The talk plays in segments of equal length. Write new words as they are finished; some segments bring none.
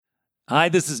Hi,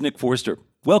 this is Nick Forster.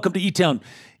 Welcome to eTown.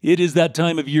 It is that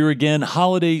time of year again,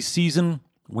 holiday season.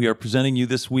 We are presenting you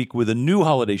this week with a new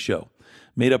holiday show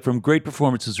made up from great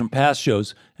performances from past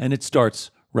shows, and it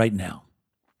starts right now.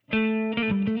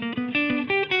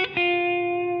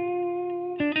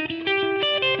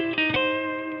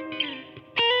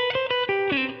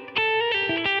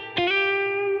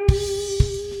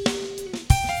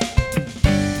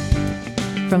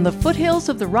 From the foothills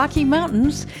of the Rocky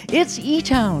Mountains, it's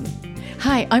eTown.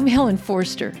 Hi, I'm Helen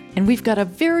Forster, and we've got a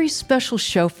very special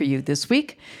show for you this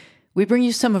week. We bring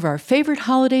you some of our favorite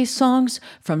holiday songs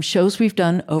from shows we've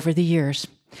done over the years.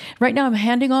 Right now, I'm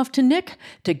handing off to Nick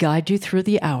to guide you through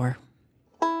the hour.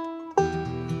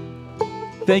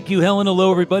 Thank you, Helen.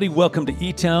 Hello, everybody. Welcome to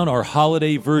eTown, our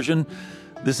holiday version.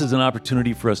 This is an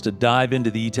opportunity for us to dive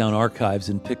into the eTown archives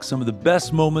and pick some of the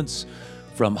best moments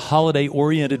from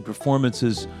holiday-oriented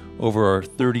performances over our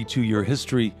 32-year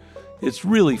history. It's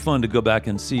really fun to go back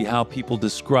and see how people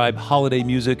describe holiday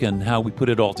music and how we put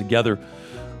it all together.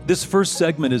 This first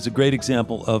segment is a great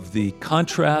example of the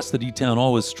contrast that eTown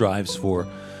always strives for.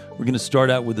 We're going to start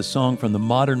out with a song from the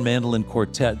Modern Mandolin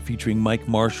Quartet featuring Mike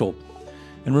Marshall.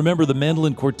 And remember, the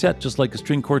mandolin quartet, just like a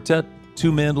string quartet,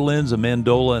 2 mandolins, a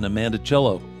mandola, and a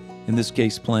mandocello, in this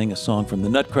case playing a song from the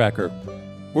Nutcracker.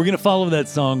 We're going to follow that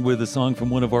song with a song from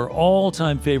one of our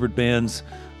all-time favorite bands,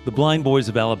 the Blind Boys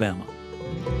of Alabama.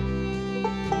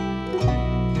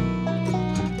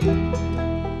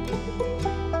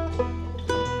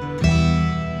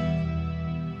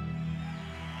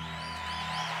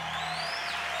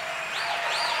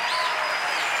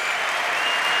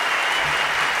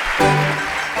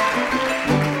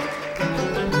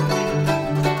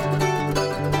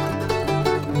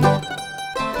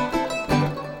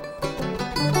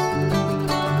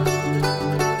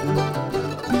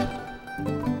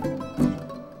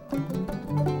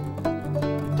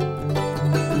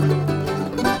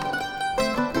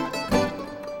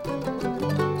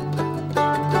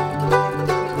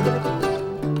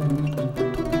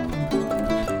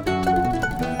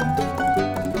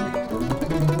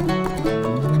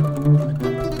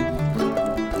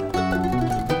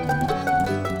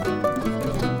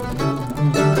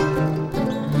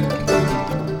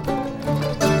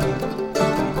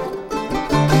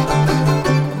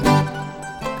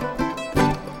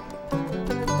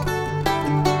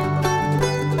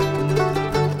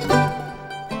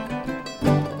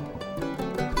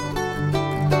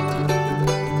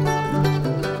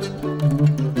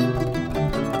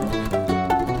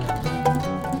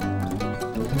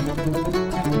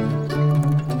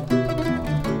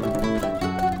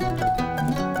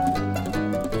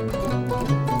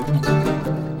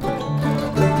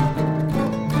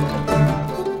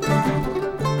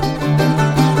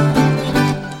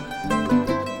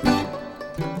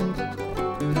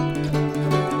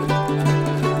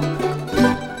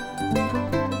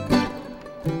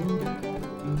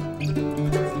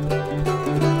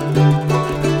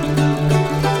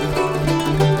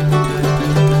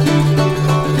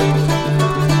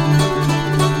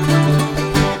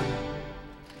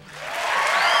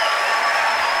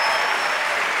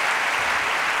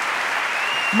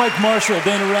 Mike Marshall,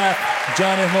 Dana Rath,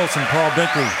 John M. Wilson, Paul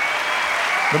Binkley,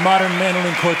 the Modern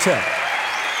Mandolin Quartet.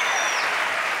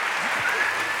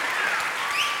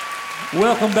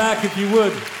 Welcome back, if you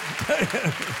would.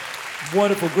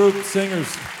 Wonderful group of singers,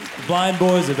 the Blind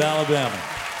Boys of Alabama.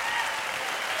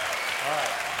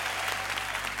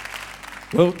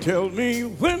 Well, tell me,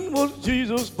 when was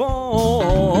Jesus born?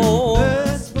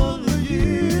 Last month of the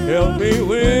year. Tell me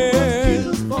when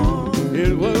Jesus born.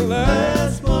 it was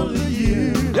Last month of the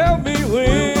year. Tell me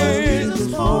when Jesus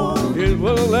born. it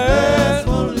was Last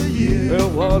month of the year. Well,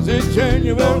 was it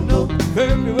January? Don't know.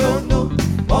 February? Don't know.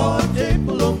 March,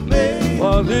 April, or May.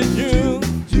 Was it June?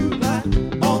 July,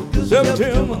 August,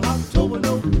 September, October,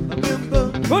 November.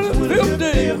 25th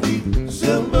day of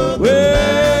December.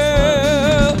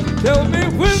 Well, tell me,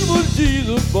 when was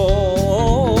Jesus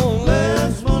born?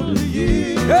 Last month of the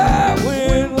year. Yeah,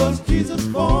 when was Jesus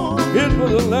born? it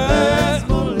was the last.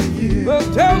 month of the year.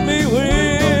 Well, tell me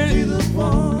when Jesus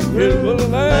born? it was the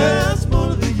last. Last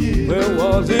month of the year.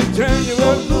 Well, was it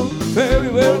January?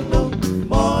 February?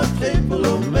 March, April,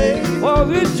 or May. Was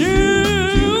it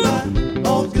June? July,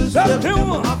 August,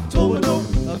 September, October,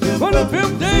 November.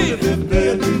 25th day. 25th day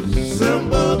of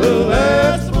December. The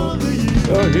last month of the year.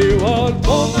 He was Oh,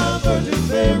 born, my Virgin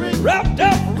Mary. wrapped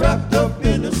up,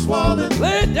 In a swaddling.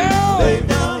 laid down. Laid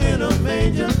down in a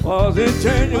manger. Was it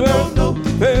January? Don't know.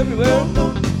 February? Don't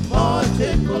know. March,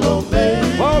 April, or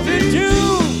May. Was it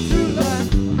June?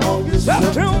 July, August,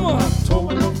 September,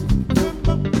 October,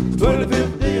 November.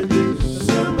 25th day of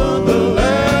December. The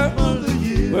last month of the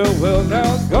Well,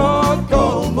 now God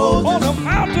called Moses on the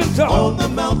mountaintop. On the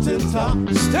mountaintop,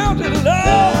 Stamped it love.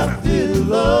 stamped his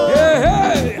love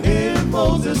Yeah, hey. in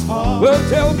Moses' heart. Well,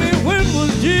 tell me, when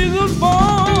was Jesus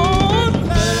born?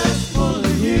 Last month of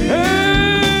the year,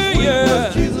 Hey, when yeah.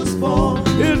 was Jesus born?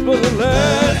 It was the last.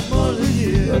 Last month of the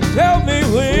year, Tell me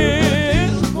when.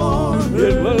 Jesus born.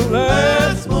 It was the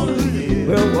last. Last month of the year.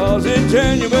 Well, was it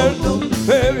January,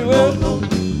 February?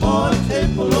 March,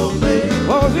 April, or May,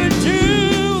 Was it June?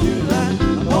 July,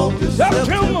 August, September,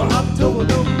 September, October,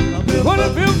 November,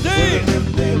 25th day.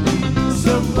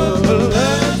 December, the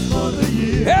last month of the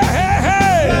year. Hey, hey,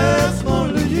 hey! Last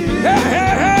month of the year. Hey,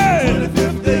 hey, hey!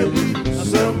 25th day of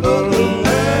December, the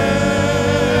last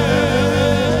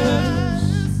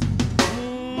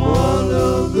month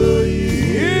of the year.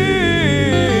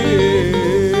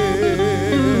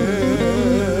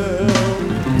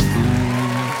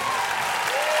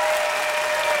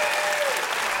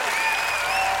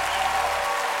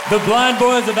 The Blind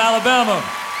Boys of Alabama.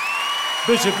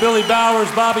 Bishop Billy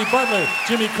Bowers, Bobby Butler,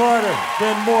 Jimmy Carter,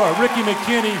 Ben Moore, Ricky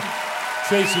McKinney,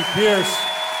 Tracy Pierce,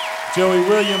 Joey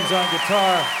Williams on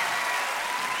guitar.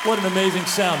 What an amazing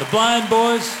sound. The Blind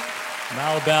Boys from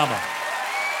Alabama.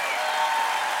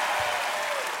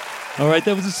 All right,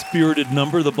 that was a spirited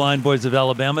number, The Blind Boys of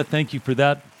Alabama. Thank you for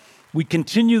that. We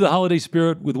continue the holiday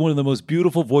spirit with one of the most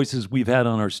beautiful voices we've had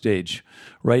on our stage.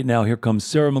 Right now, here comes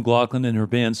Sarah McLachlan and her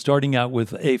band, starting out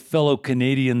with a fellow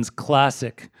Canadian's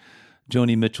classic,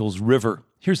 Joni Mitchell's River.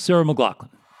 Here's Sarah McLachlan.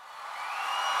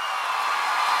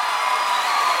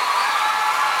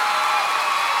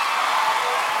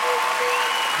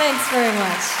 Thanks very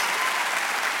much.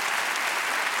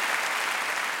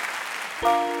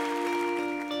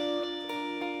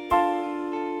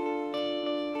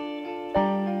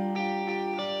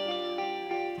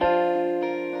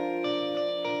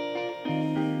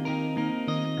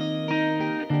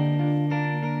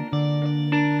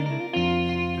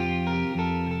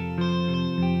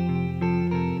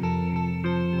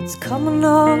 It's coming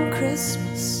on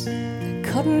Christmas, they're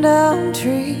cutting down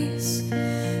trees,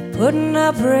 putting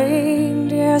up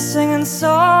reindeer, singing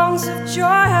songs of joy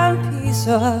and peace.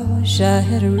 Oh, I wish I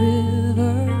had a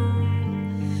river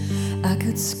I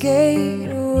could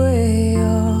skate away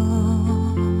on.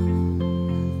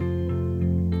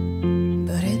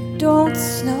 But it don't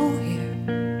snow here,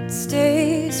 it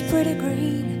stays pretty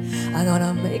green. I'm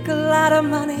gonna make a lot of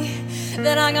money,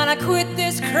 then I'm gonna quit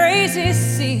this crazy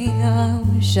scene. I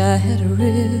wish I had a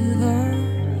river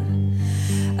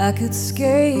I could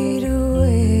skate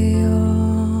away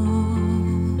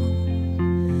on.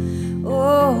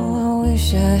 Oh, I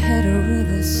wish I had a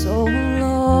river so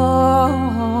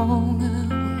long I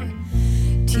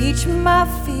would teach my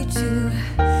feet to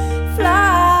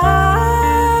fly.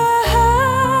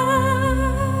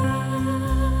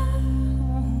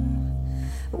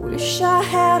 I wish I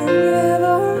had a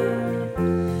river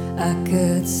I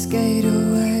could skate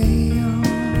away on.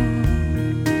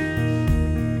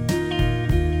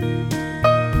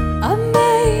 I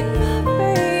made my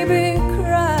baby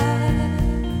cry.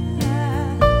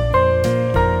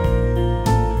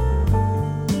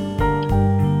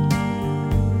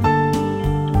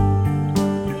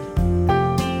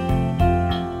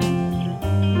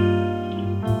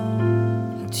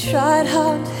 He tried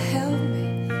hard to help me,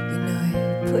 you know, he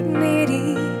put me at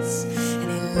ease.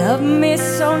 Loved me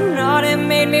so naughty,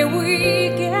 made me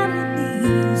weak in the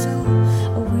knees.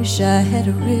 Oh, I wish I had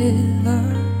a river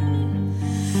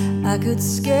I could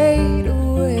skate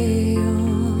away on.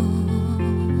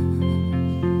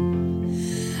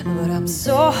 But I'm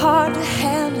so hard to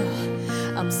handle,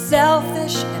 I'm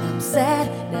selfish and I'm sad.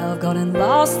 Now I've gone and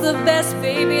lost the best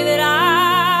baby that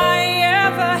I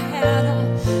ever had.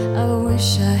 Oh, I wish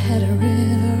I had a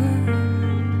river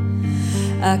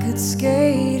I could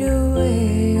skate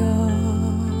away on.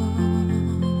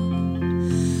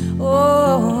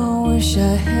 Oh, I wish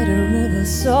I had a river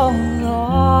so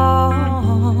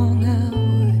long I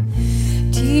would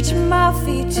teach my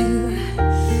feet to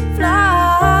fly.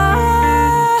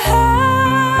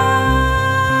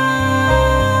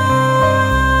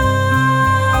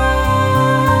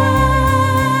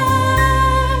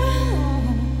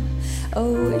 I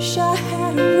wish I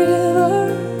had a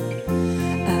river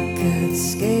I could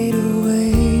skate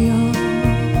away on.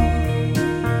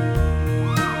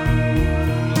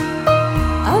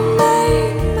 I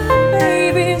made my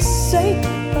baby say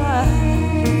goodbye.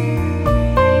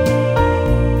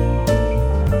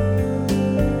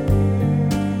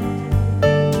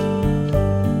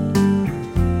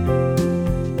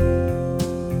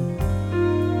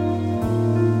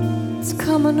 It's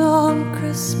coming on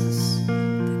Christmas,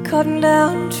 they're cutting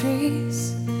down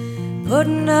trees,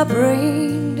 putting up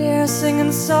reindeer,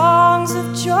 singing songs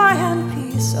of joy and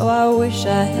peace. Oh, I wish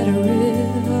I had a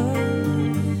river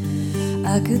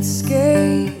I could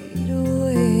skate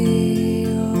away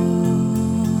on.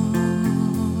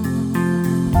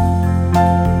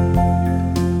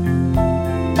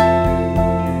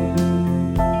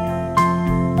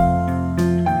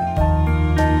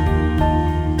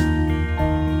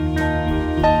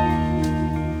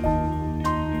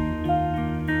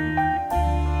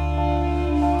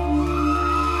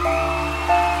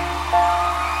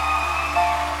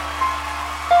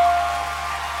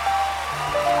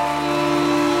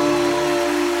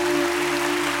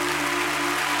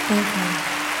 Thank you.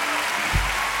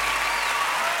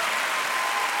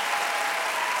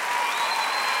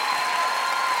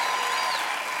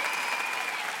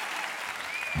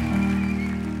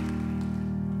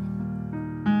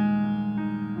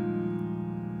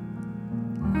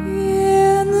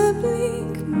 In the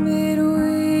bleak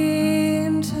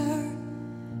midwinter,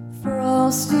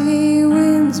 frosty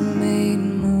winds made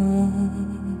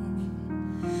moan.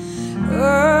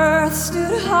 Earth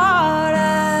stood hard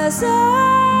as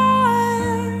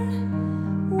iron,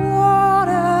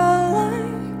 water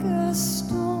like a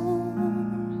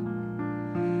stone.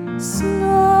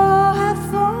 Snow had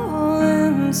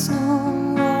fallen,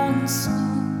 snow on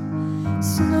snow,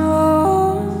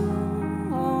 snow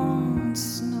on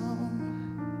snow.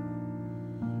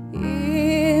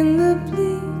 In the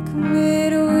bleak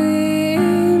midwinter,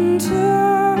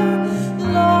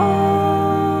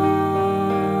 long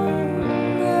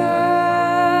ago,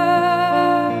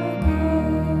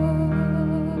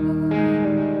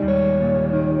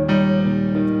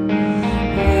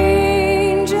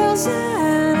 angels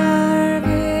and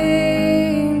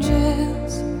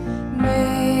archangels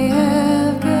may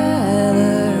have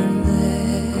gathered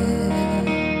there.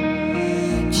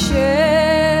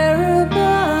 Cherubim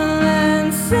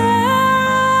and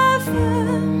seraphim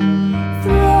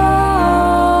throng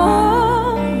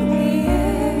the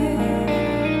air,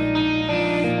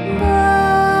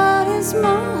 but his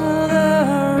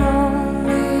mother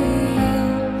only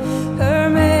held her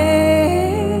maiden's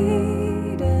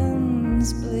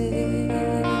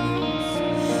bliss.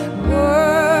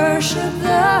 Worship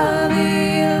the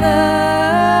beloved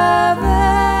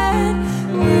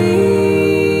with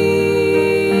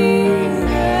a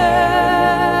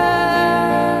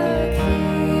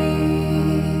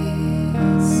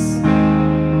kiss.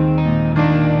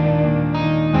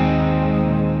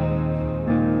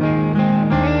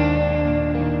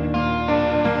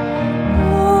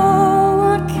 Oh,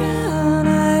 what can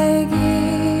I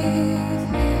give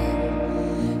him,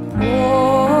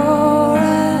 poor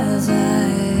as I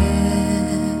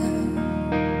am?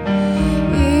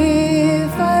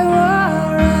 If I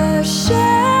were a shepherd,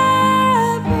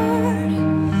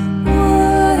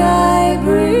 would I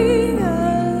bring a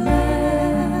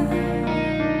lamb?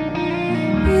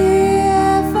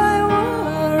 If I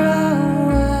were a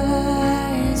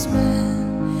wise man,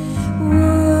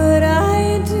 would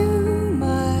I do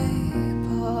my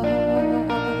part?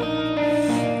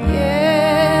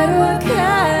 Yet what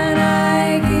can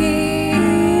I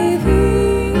give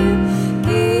him?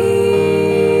 Give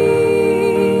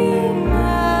my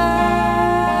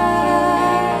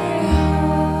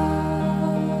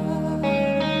heart.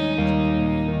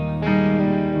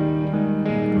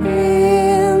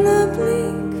 In the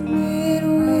bleak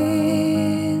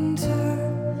midwinter,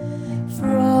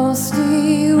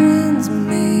 frosty winds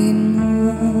made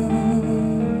moan.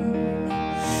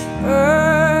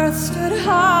 Earth stood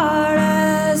hard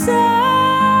as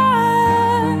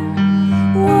iron,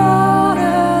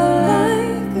 water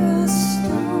like a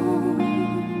stone.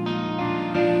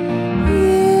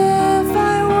 If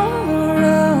I were a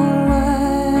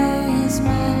wise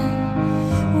man,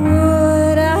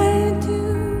 would I do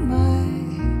my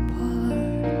part?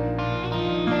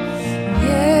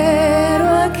 Yet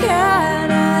what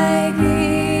can I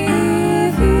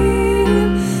give him?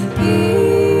 Give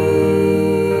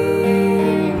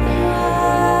my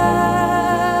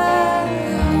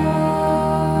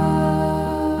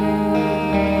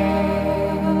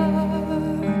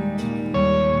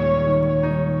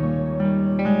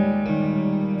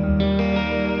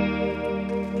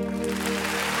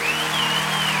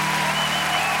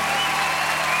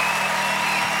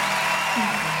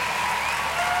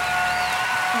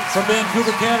From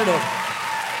Vancouver, Canada,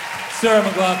 Sarah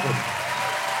McLachlan.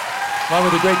 Along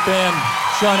with a great band,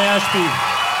 Sean Ashby,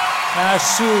 Ash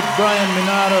Sood, Brian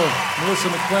Minato, Melissa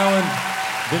McClellan,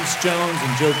 Vince Jones,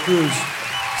 and Joe Cruz.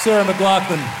 Sarah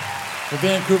McLachlan from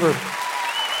Vancouver.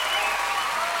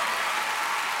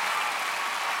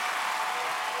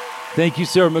 Thank you,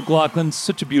 Sarah McLachlan.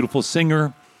 Such a beautiful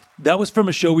singer. That was from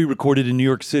a show we recorded in New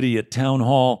York City at Town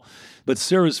Hall. But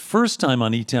Sarah's first time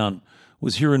on eTown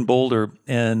was here in Boulder,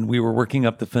 and we were working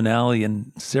up the finale,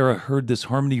 and Sarah heard this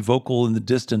harmony vocal in the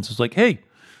distance. It was like, hey,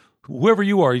 whoever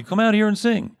you are, you come out here and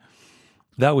sing.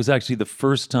 That was actually the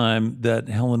first time that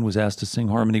Helen was asked to sing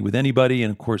harmony with anybody,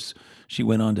 and of course, she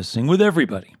went on to sing with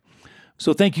everybody.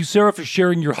 So thank you, Sarah, for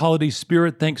sharing your holiday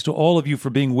spirit. Thanks to all of you for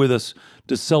being with us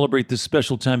to celebrate this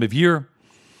special time of year.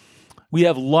 We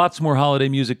have lots more holiday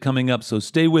music coming up, so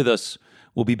stay with us.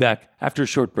 We'll be back after a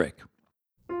short break.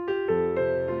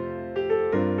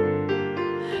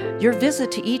 Your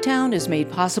visit to eTown is made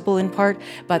possible in part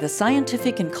by the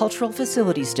Scientific and Cultural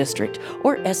Facilities District,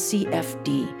 or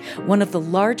SCFD, one of the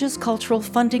largest cultural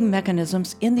funding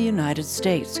mechanisms in the United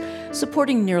States,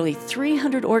 supporting nearly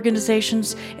 300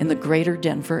 organizations in the greater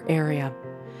Denver area.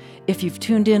 If you've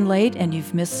tuned in late and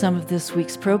you've missed some of this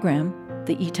week's program,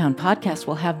 the eTown podcast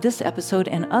will have this episode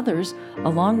and others,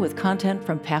 along with content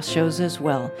from past shows as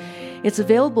well. It's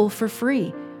available for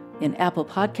free in Apple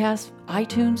Podcasts,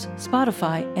 iTunes,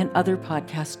 Spotify, and other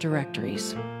podcast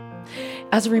directories.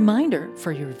 As a reminder,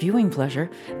 for your viewing pleasure,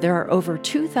 there are over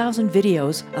 2,000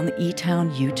 videos on the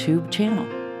eTown YouTube channel,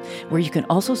 where you can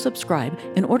also subscribe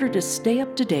in order to stay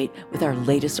up to date with our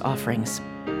latest offerings.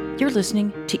 You're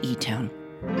listening to eTown.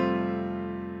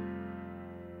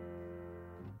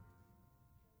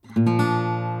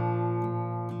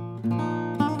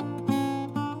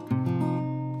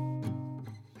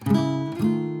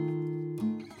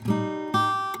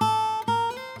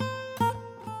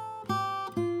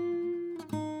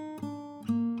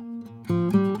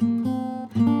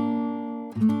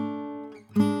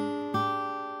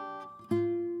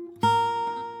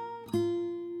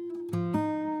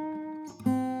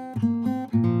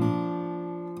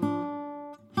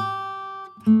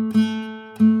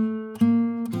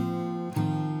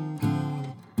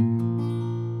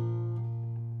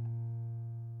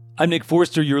 I'm Nick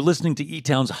Forster. You're listening to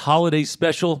eTown's Holiday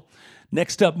Special.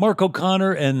 Next up, Mark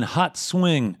O'Connor and Hot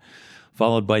Swing,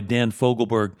 followed by Dan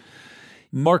Fogelberg.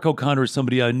 Mark O'Connor is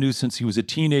somebody I knew since he was a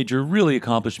teenager, really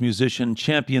accomplished musician,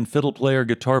 champion fiddle player,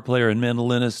 guitar player, and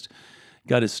mandolinist.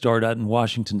 Got his start out in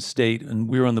Washington State, and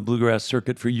we were on the bluegrass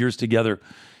circuit for years together.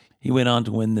 He went on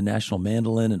to win the National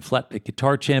Mandolin and Flat-Pick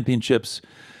Guitar Championships.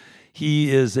 He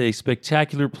is a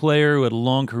spectacular player who had a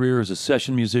long career as a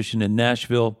session musician in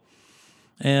Nashville.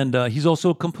 And he's also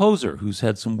a composer who's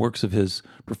had some works of his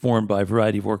performed by a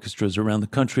variety of orchestras around the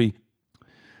country.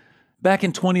 Back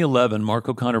in 2011, Mark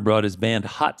O'Connor brought his band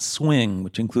Hot Swing,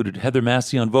 which included Heather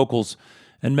Massey on vocals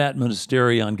and Matt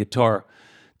Monasteri on guitar,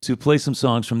 to play some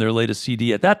songs from their latest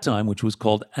CD at that time, which was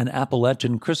called An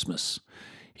Appalachian Christmas.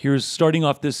 Here's, starting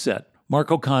off this set, Mark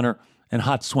O'Connor and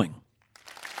Hot Swing.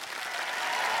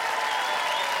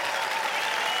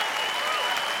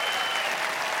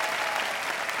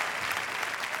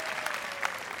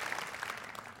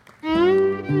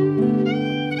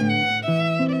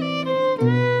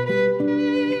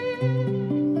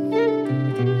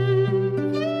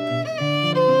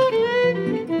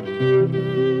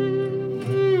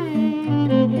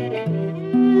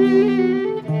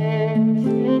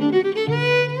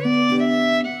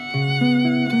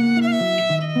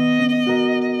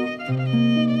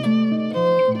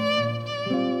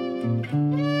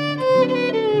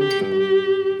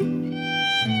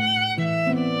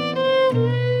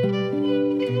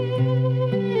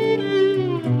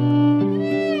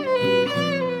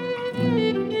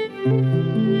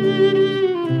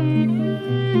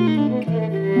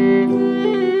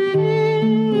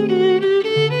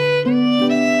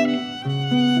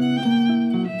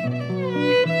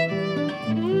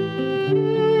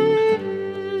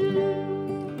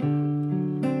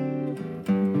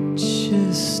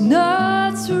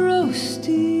 Chestnuts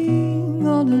roasting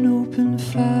on an open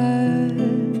fire,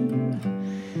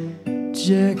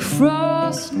 Jack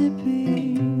Frost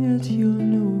nipping at your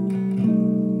nose,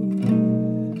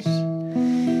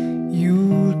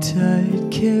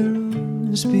 Yuletide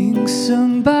carols being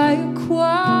sung by a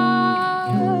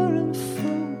choir, and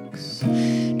folks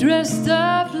dressed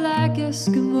up like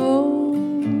Eskimos.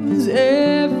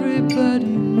 Everybody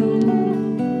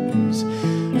knows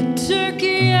a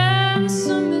turkey and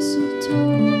some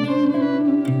mistletoe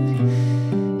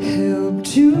help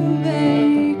to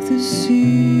make the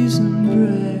season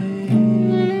bright.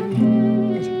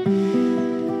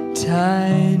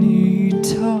 Tiny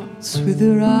tots with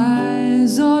their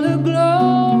eyes on a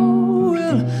glow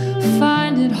will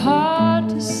find it hard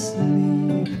to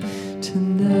sleep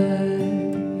tonight.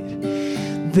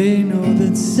 They know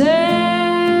that Santa's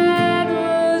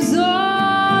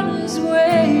on his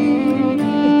way.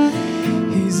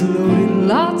 He's loading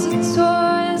lots of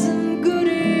toys and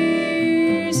goodies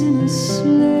boys in a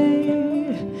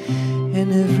sleigh,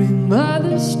 and every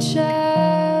mother's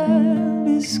child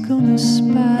is gonna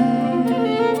spy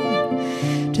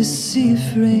to see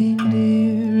if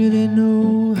reindeer really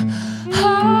know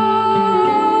how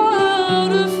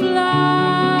to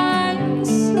fly.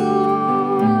 So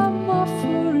I'm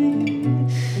offering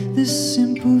this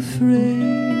simple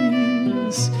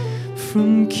phrase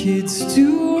from kids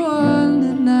to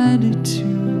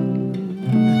 192.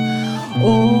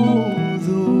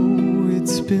 Although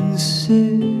it's been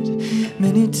said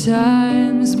many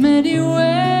times, many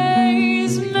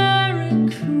ways, Merry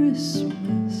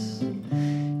Christmas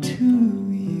to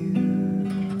you.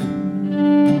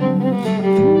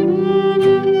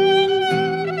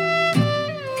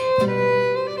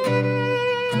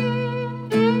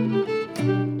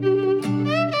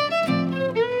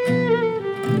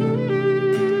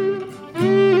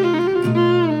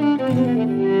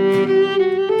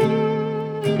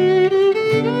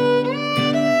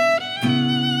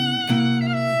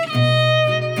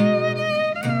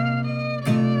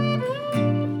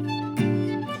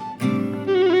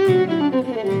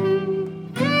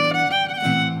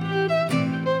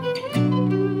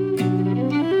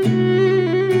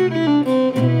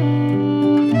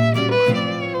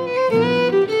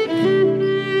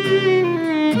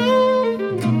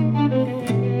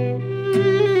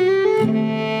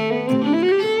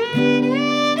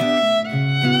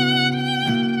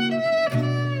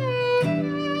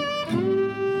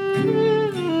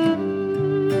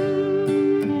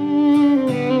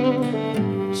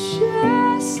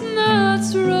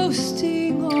 Chestnuts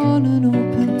roasting on an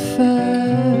open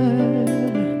fire,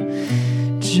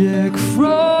 Jack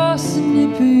Frost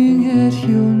nipping at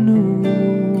your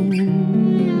nose,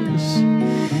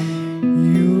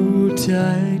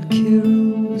 Yuletide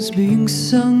carols being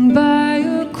sung by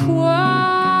a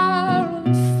choir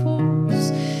of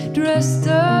folks dressed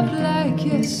up like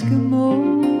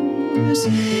Eskimos.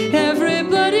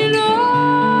 Everybody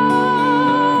knows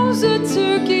a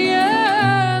turkey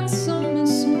and some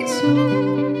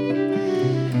mistletoe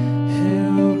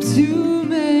help to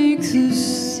make the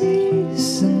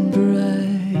season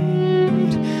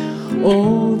bright.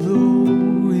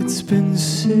 Although it's been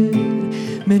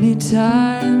said many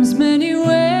times, many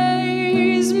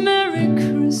ways, Merry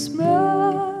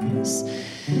Christmas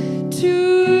to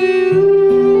you.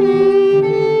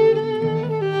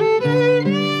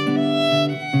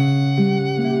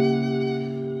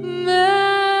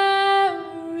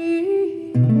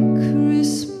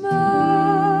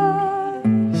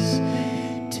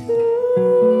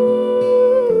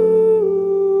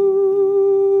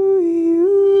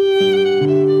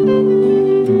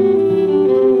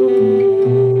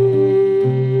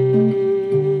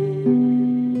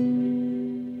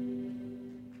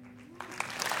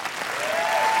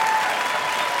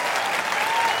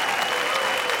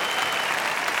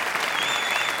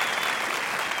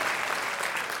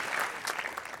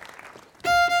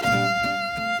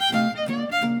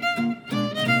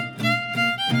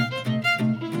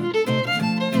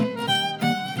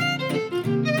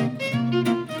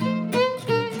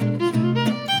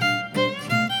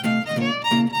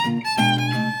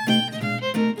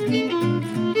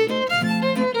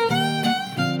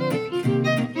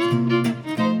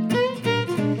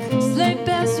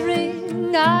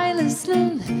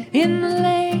 In the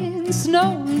lane,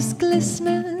 snow is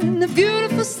glistening, a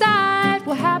beautiful sight.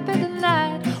 We're happy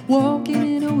tonight,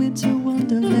 walking in a winter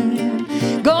wonderland.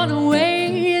 Gone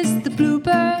away is the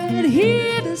bluebird,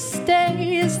 here to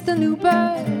stay is the new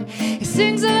bird. He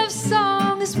sings a love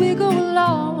song as we go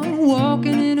along,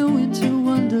 walking in a winter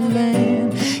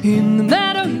wonderland. In the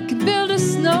meadow you can build a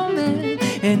snowman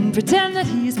and pretend that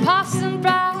he is Parson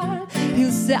Brown.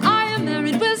 He'll say, I am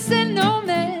married, we'll say no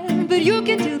man, but you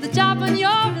can do the job when you're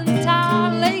in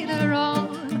town. Later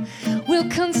on we'll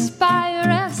conspire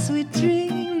as we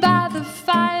dream by the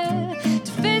fire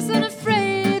to face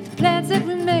unafraid the plans that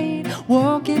we made,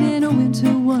 walking in a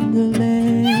winter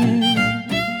wonderland.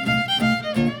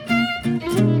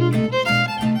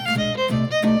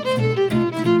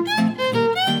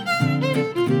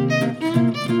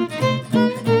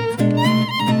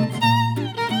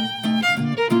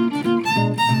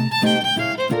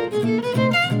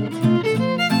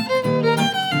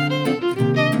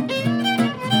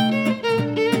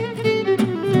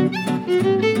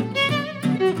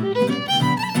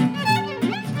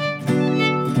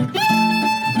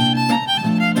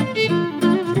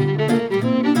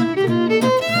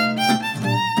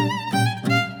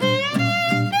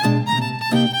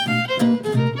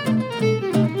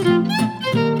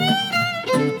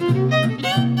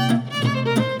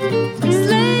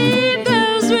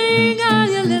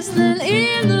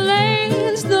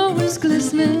 rainbows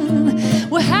glistening.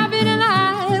 We're happy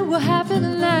tonight, we're happy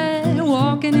tonight,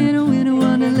 walking in a winter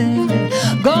wonderland.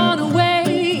 Gone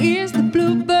away is the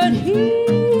bluebird,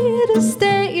 here to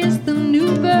stay is the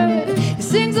new bird. He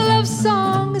sings a love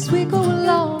song as we go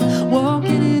along,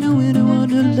 walking in a winter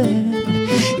wonderland.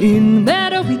 In the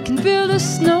meadow we can build a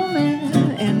snowman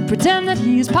and pretend that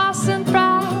he is Parson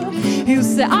Proud. He'll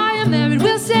say I am married,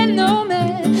 we'll say no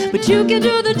man, but you can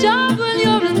do the job when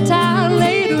you're in town.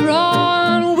 Later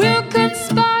on we'll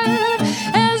conspire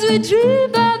as we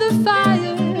dream by the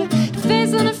fire,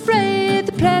 face unafraid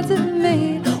the plans that we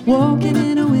made, walking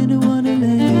in a winter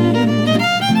wonderland.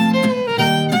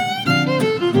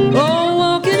 Oh,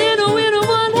 walking in a winter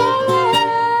wonderland.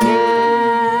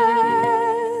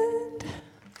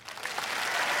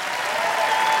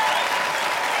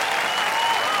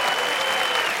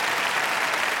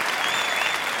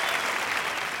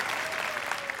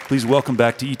 Please welcome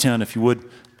back to eTown, if you would,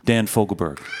 Dan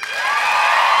Fogelberg.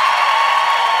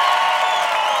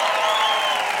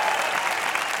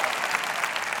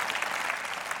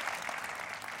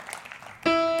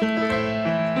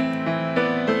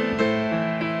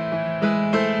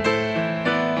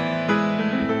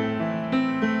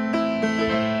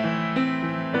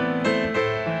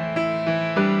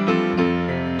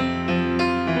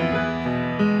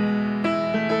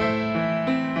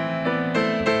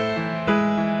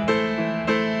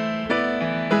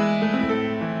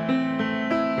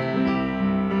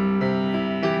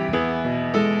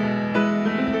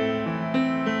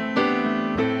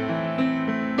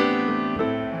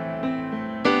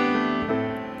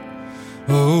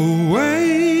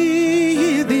 Away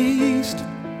in the east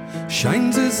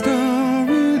shines a star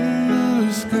in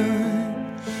the sky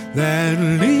that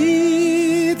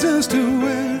leads us to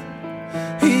where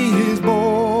he is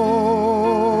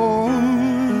born,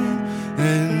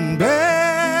 and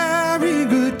bearing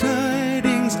good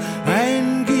tidings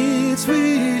and gifts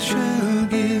we shall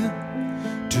give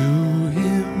to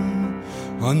him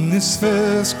on this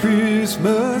first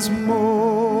Christmas morning.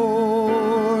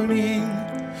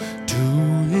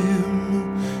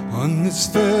 On this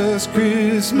first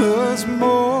Christmas morning,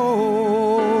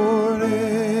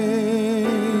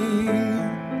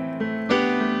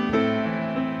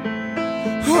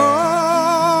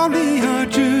 holy our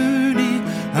journey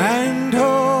and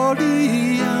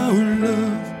holy our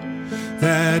love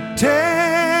that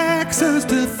takes us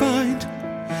to find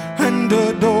and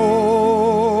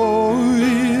adore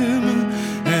him,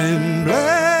 and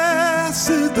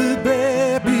blessed the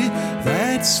baby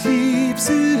that sleeps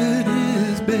in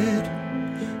his bed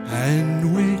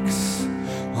and wakes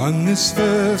on this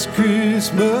first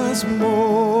Christmas morning,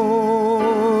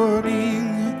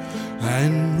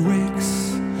 and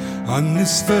wakes on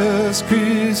this first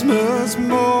Christmas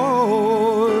morning.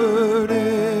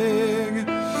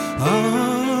 Oh,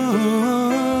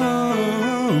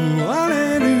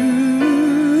 hallelujah.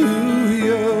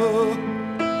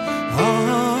 Oh,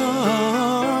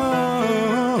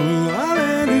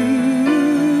 hallelujah.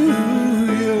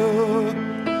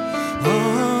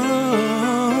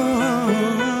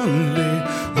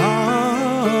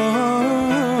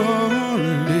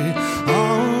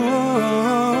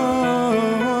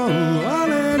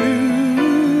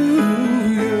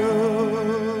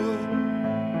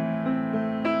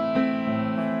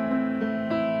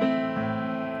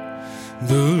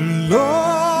 The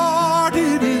Lord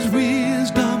in his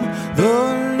wisdom,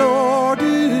 the Lord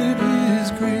in his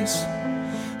grace,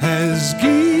 has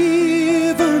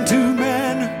given to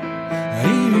man a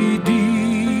Redeemer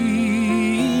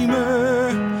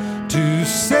to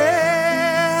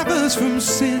save us from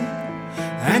sin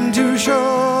and to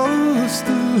show us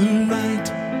the light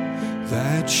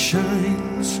that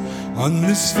shines on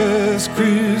this first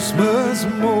Christmas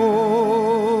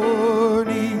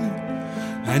morning,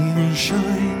 and will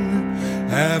shine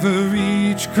ever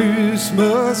each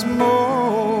Christmas morning.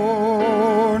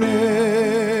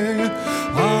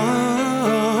 Oh,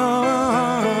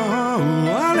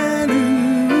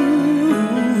 hallelujah.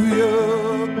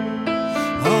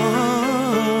 Oh,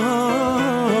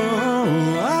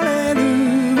 hallelujah.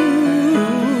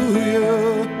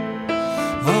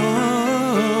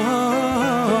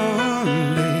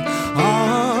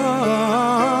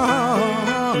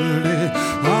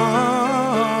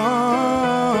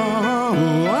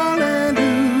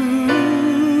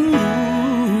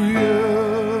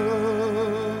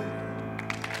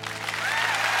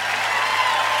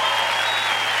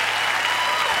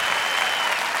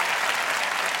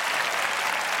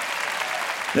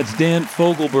 That's Dan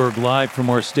Fogelberg live from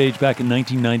our stage back in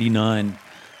 1999.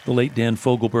 The late Dan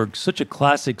Fogelberg, such a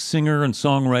classic singer and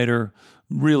songwriter,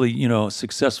 really, a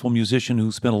successful musician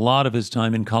who spent a lot of his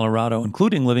time in Colorado,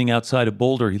 including living outside of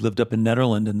Boulder. He lived up in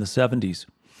Nederland in the 70s.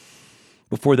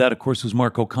 Before that, of course, was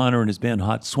Mark O'Connor and his band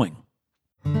Hot Swing.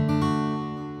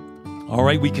 All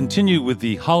right, we continue with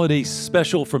the holiday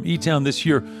special from eTown this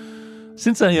year.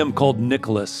 Since I am called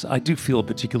Nicholas, I do feel a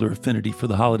particular affinity for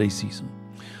the holiday season.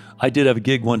 I did have a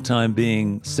gig one time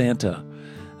being Santa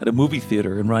at a movie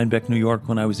theater in Rhinebeck, New York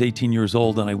when I was 18 years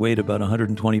old and I weighed about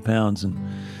 120 pounds. And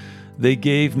they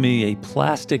gave me a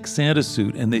plastic Santa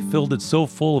suit and they filled it so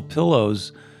full of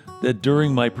pillows that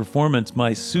during my performance,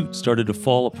 my suit started to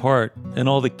fall apart. And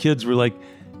all the kids were like,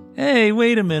 "Hey,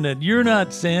 wait a minute, you're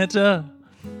not Santa."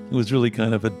 It was really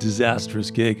kind of a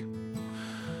disastrous gig.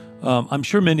 I'm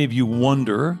sure many of you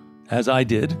wonder, as I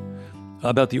did,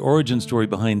 about the origin story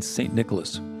behind St.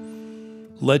 Nicholas.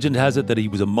 Legend has it that he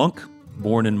was a monk,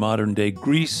 born in modern-day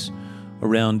Greece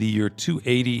around the year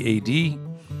 280 AD.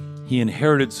 He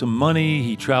inherited some money.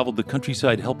 He traveled the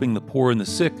countryside helping the poor and the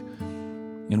sick.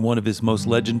 In one of his most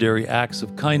legendary acts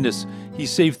of kindness, he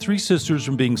saved 3 sisters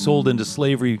from being sold into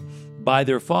slavery by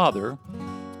their father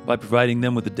by providing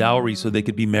them with a dowry so they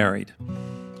could be married.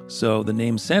 So the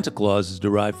name Santa Claus is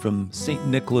derived from St.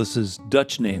 Nicholas's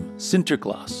Dutch name,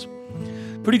 Sinterklaas.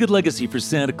 Pretty good legacy for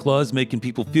Santa Claus, making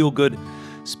people feel good.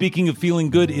 Speaking of feeling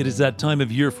good, it is that time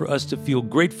of year for us to feel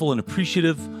grateful and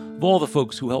appreciative of all the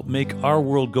folks who help make our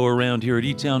world go around here at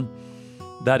eTown.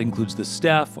 That includes the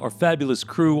staff, our fabulous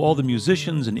crew, all the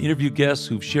musicians and interview guests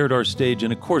who've shared our stage,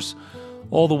 and of course,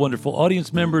 all the wonderful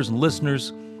audience members and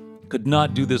listeners. Could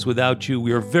not do this without you.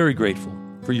 We are very grateful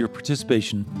for your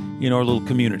participation in our little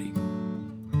community.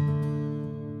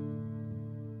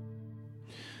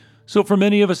 So for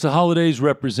many of us, the holidays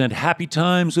represent happy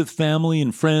times with family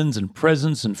and friends and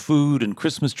presents and food and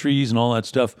Christmas trees and all that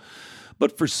stuff.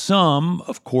 But for some,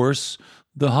 of course,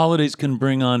 the holidays can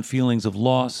bring on feelings of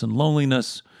loss and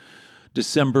loneliness.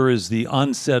 December is the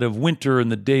onset of winter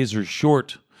and the days are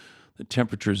short. The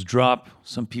temperatures drop.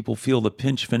 Some people feel the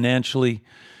pinch financially.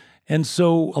 And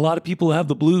so a lot of people have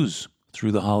the blues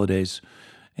through the holidays.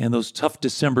 And those tough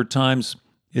December times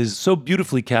is so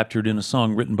beautifully captured in a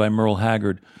song written by Merle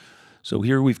Haggard. So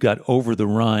here we've got Over the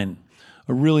Rhine,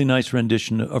 a really nice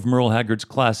rendition of Merle Haggard's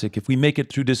classic, If We Make It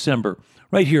Through December,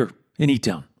 right here in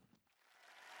eTown.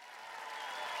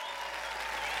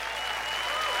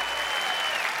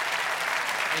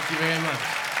 Thank you very much.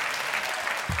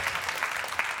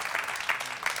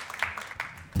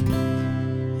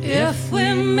 If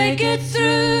we make it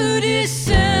through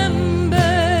December,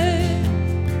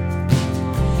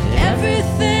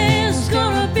 everything's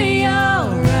gonna be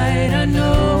alright, I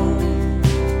know.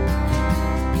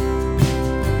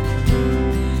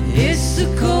 It's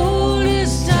the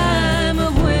coldest time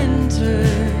of winter,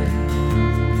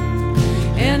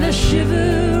 and I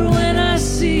shiver when I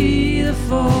see the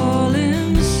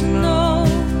falling snow.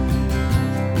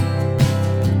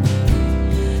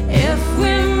 If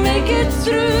we make it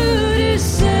through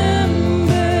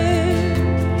December,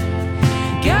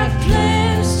 got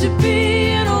plans to be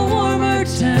in a warmer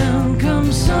town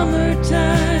come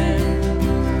summertime.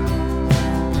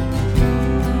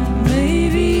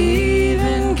 Maybe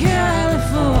even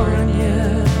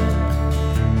California.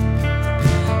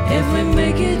 If we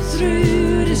make it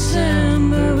through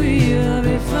December, we'll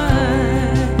be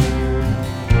fine.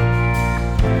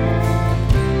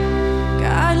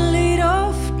 Got laid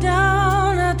off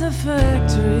down at the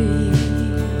factory,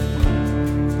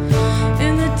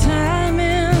 and the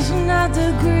timing's not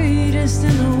the greatest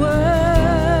in the world.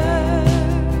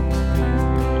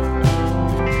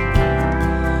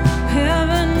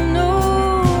 Heaven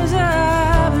knows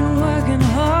I've been working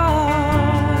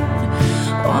hard.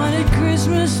 Wanted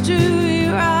Christmas to be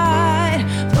right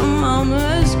for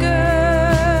Mama's girl.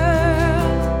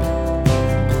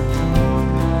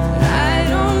 I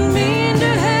don't mean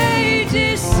to hate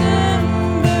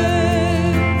December.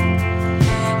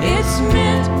 It's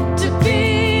meant to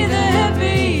be the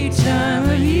happy time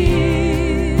of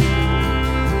year.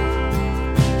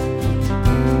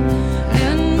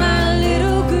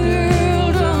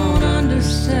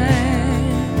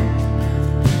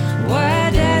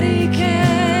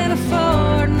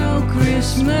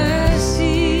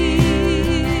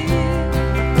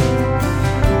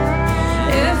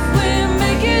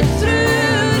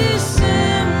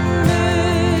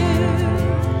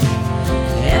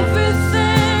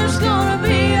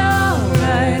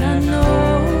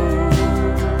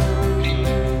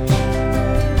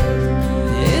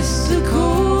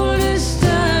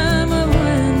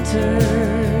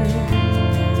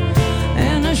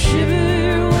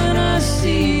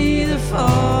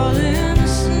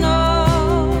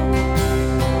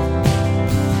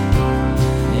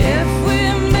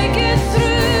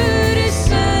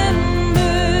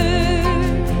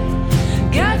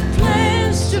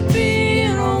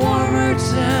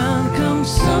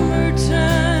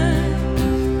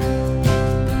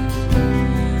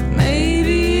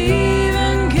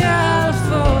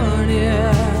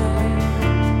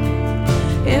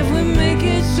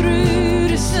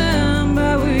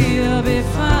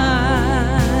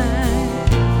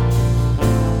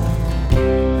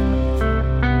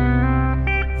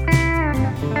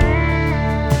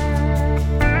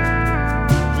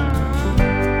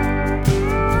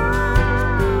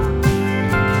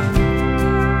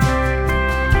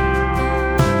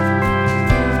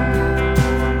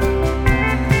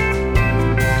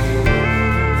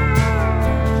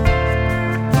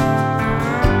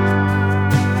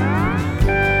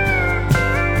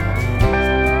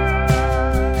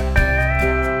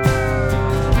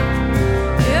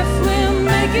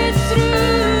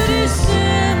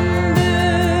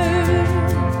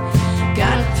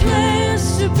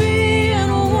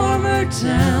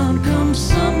 E-Town come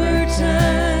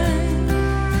summertime.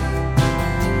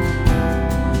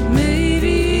 Maybe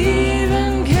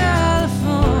even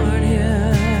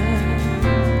California.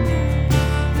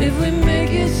 If we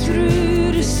make it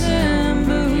through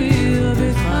December, we'll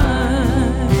be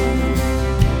fine.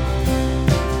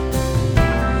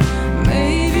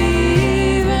 Maybe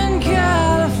even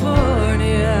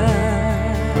California.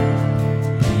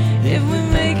 If we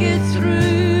make it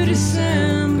through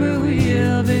December,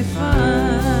 we'll be fine.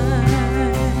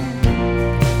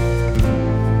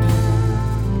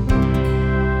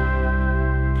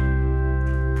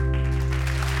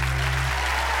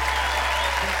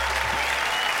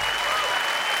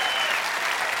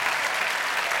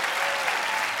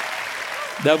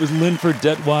 That was Linford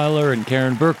Detweiler and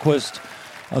Karen Bergquist,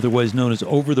 otherwise known as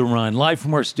Over the Rhine, live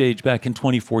from our stage back in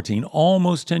 2014,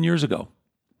 almost 10 years ago.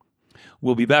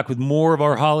 We'll be back with more of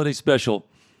our holiday special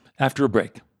after a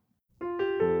break.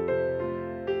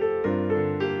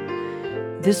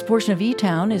 This portion of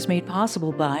eTown is made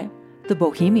possible by the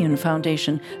Bohemian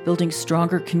Foundation, building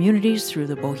stronger communities through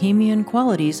the bohemian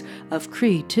qualities of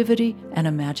creativity and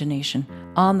imagination,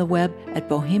 on the web at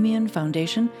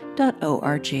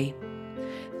bohemianfoundation.org.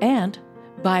 And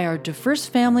by our diverse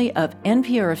family of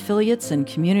NPR affiliates and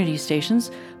community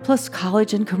stations, plus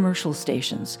college and commercial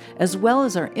stations, as well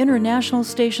as our international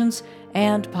stations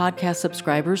and podcast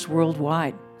subscribers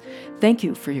worldwide. Thank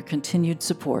you for your continued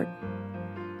support.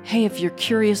 Hey, if you're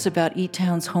curious about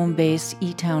eTown's home base,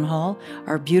 eTown Hall,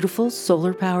 our beautiful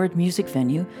solar-powered music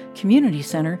venue, community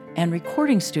center, and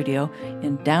recording studio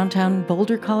in downtown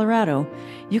Boulder, Colorado,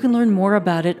 you can learn more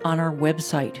about it on our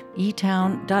website,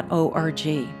 etown.org.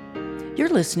 You're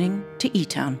listening to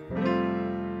eTown.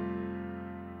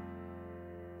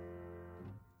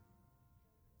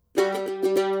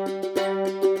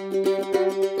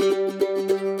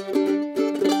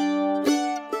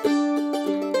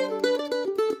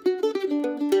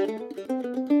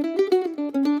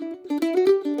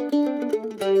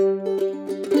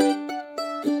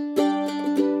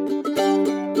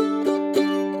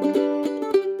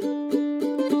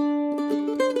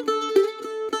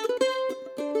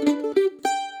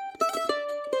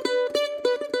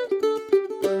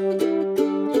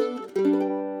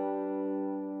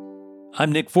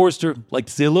 I'm Nick Forster. I'd like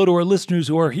to say hello to our listeners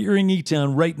who are hearing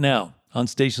eTown right now on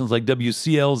stations like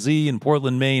WCLZ in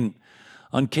Portland, Maine,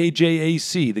 on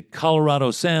KJAC, the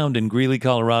Colorado Sound in Greeley,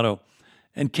 Colorado,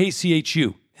 and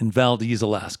KCHU in Valdez,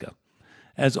 Alaska.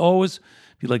 As always,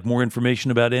 if you'd like more information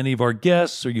about any of our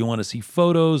guests, or you want to see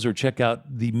photos or check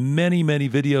out the many, many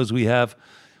videos we have,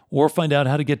 or find out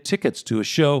how to get tickets to a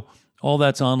show, all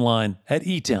that's online at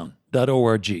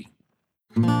etown.org.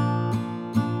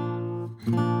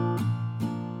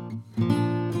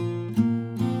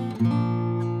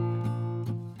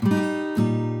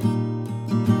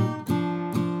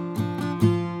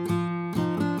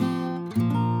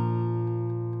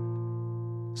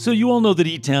 So you all know that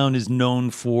eTown is known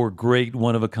for great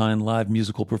one-of-a-kind live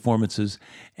musical performances,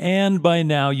 and by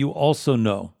now you also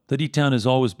know that eTown has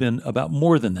always been about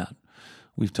more than that.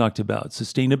 We've talked about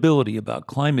sustainability, about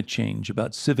climate change,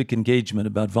 about civic engagement,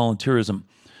 about volunteerism,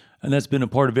 and that's been a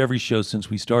part of every show since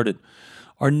we started.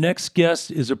 Our next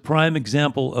guest is a prime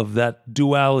example of that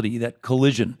duality, that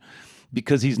collision,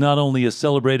 because he's not only a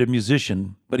celebrated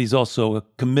musician, but he's also a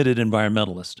committed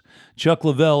environmentalist. Chuck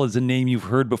Leavell is a name you've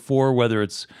heard before, whether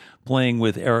it's playing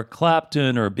with Eric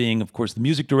Clapton or being, of course, the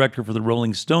music director for the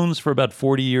Rolling Stones for about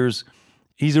 40 years.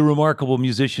 He's a remarkable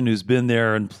musician who's been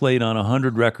there and played on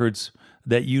 100 records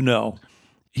that you know.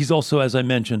 He's also, as I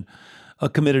mentioned, a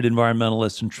committed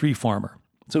environmentalist and tree farmer.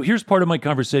 So here's part of my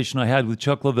conversation I had with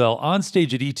Chuck Leavell on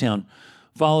stage at eTown,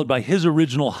 followed by his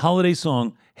original holiday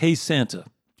song, Hey Santa,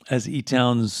 as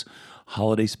eTown's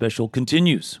holiday special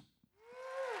continues.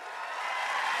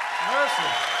 Mercy.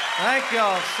 Thank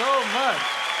y'all so much.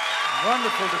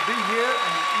 Wonderful to be here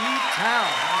in eTown.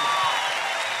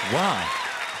 Wow.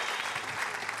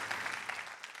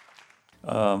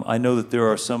 I know that there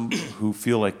are some who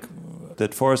feel like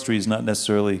that forestry is not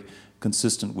necessarily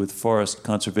consistent with forest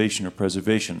conservation or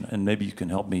preservation, and maybe you can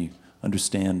help me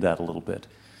understand that a little bit.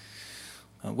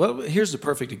 Well, here's the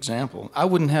perfect example. I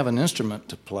wouldn't have an instrument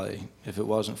to play if it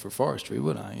wasn't for forestry,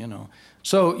 would I?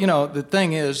 So, the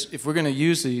thing is, if we're going to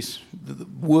use the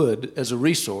wood as a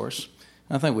resource,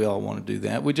 I think we all want to do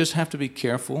that. We just have to be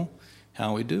careful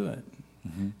how we do it,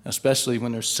 especially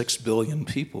when there's 6 billion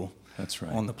people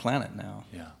on the planet now.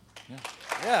 Yeah.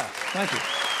 Thank you.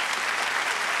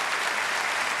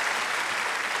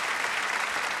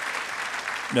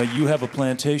 Now, you have a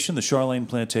plantation, the Charlene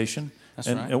Plantation. That's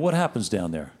right. And what happens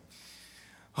down there?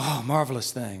 Oh,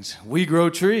 marvelous things. We grow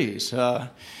trees.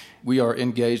 we are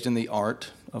engaged in the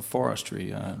art of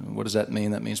forestry. What does that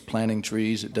mean? That means planting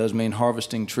trees. It does mean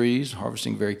harvesting trees,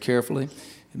 harvesting very carefully.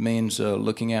 It means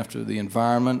looking after the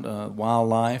environment,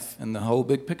 wildlife, and the whole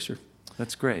big picture.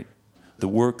 That's great. The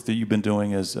work that you've been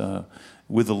doing as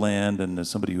with the land and as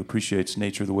somebody who appreciates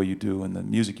nature the way you do and the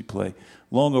music you play,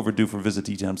 long overdue for a visit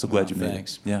to eTown. I'm so glad you made it.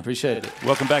 Thanks. Yeah. Appreciate it.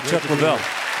 Welcome back, Chuck Lavelle. All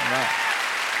right.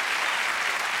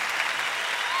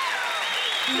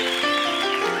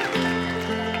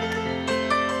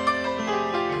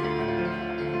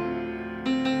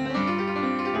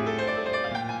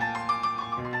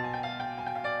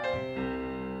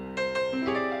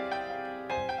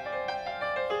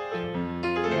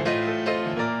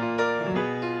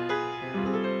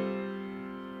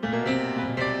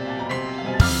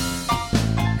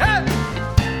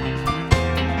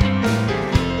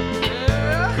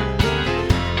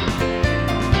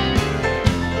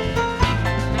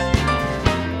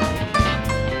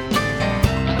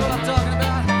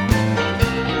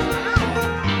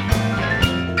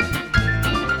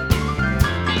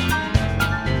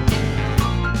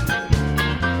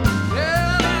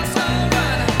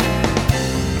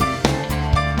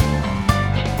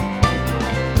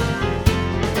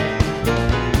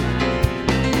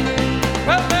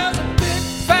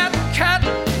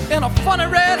 Funny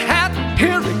red hat,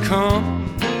 here he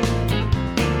comes.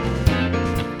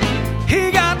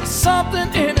 He got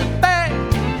something in his bag,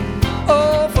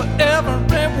 oh, for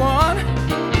everyone.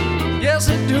 Yes,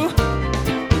 he do.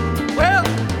 Well,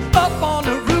 up on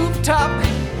the rooftop,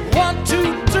 1,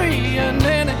 2, 3, and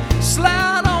then he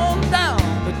slide on down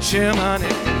the chimney.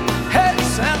 Hey,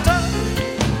 Santa,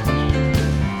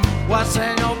 what's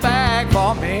in your bag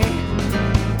for me?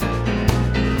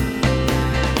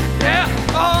 Yeah,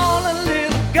 all the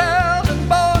little girls and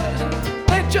boys,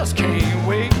 they just can't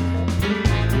wait.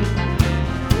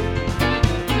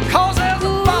 'Cause there's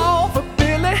a ball for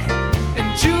Billy,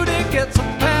 and Judy gets a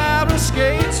pair of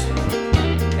skates.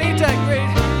 Ain't that great?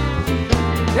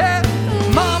 Yeah,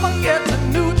 Mama gets a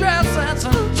new dress and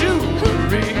some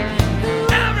jewelry.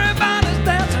 Everybody's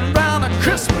dancing around a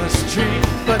Christmas tree.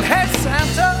 But hey,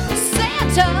 Santa,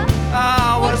 Santa,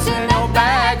 what's in your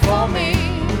bag for me?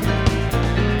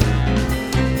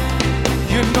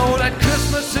 You know that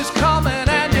Christmas is coming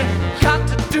and you got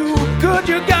to do good.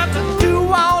 You got to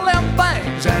do all them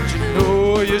things that you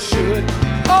know you should.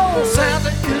 Oh,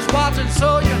 Santa is watching,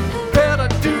 so you better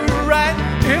do right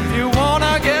if you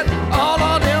wanna get all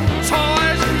of them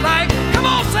toys you like. Come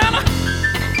on, Santa!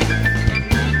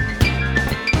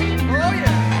 Oh, yeah.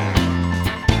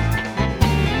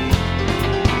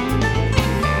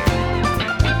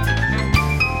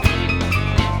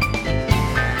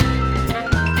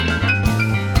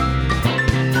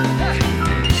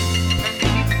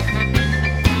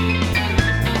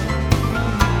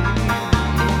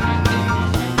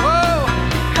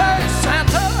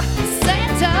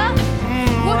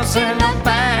 What's in the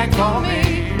bag for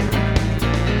me?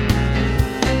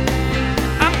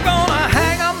 I'm gonna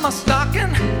hang up my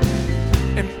stocking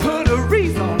and put a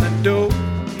wreath on the door.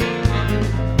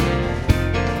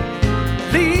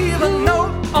 Leave a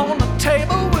note on the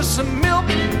table with some milk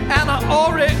and an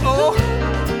Oreo.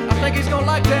 I think he's gonna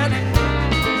like that.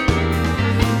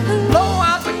 Blow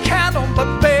out the candle,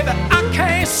 but baby, I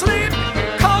can't sleep,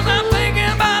 'cause I'm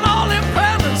thinking about all the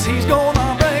presents he's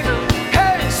gonna bring.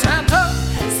 Hey, Santa,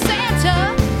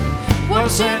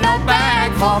 what's in the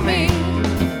bag for me?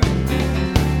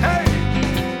 Hey,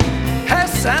 hey,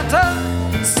 Santa,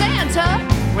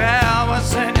 well,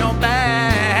 what's in your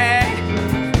bag?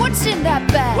 what's in that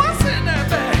bag? What's in that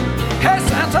bag? Hey,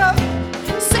 Santa,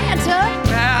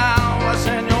 well, what's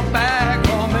in your bag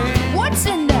for me? What's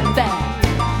in that bag?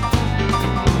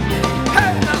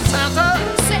 Hey, now, Santa,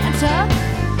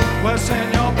 what's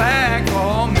in your bag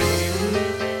for me?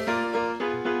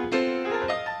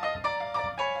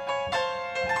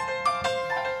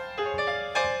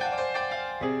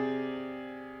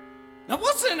 Now,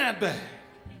 what's in that bag?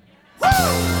 Woo! All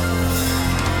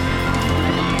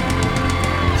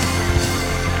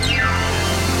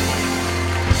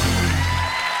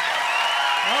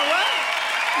right.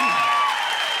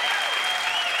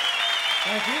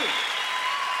 Thank you.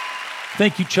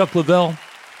 Thank you, Chuck Lavelle.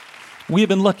 We have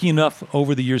been lucky enough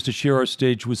over the years to share our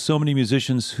stage with so many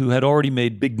musicians who had already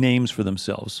made big names for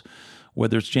themselves,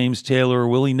 whether it's James Taylor,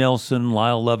 Willie Nelson,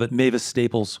 Lyle Lovett, Mavis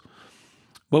Staples.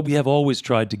 But we have always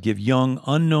tried to give young,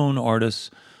 unknown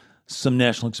artists some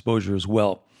national exposure as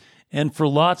well. And for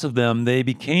lots of them, they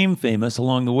became famous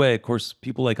along the way. Of course,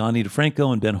 people like Ani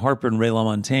DeFranco and Ben Harper and Ray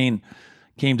LaMontagne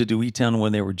came to do eTown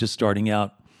when they were just starting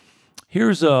out.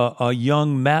 Here's a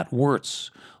young Matt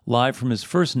Wirtz, live from his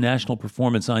first national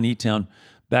performance on eTown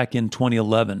back in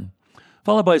 2011,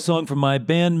 followed by a song from my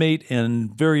bandmate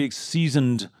and very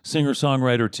seasoned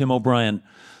singer-songwriter Tim O'Brien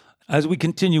as we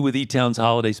continue with eTown's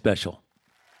holiday special.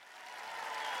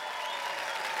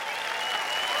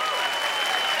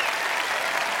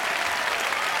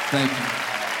 Thank you.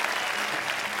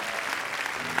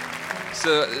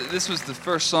 So this was the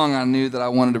first song I knew that I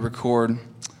wanted to record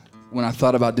when I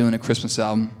thought about doing a Christmas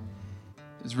album.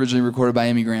 It was originally recorded by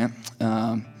Amy Grant.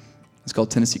 It's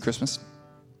called Tennessee Christmas.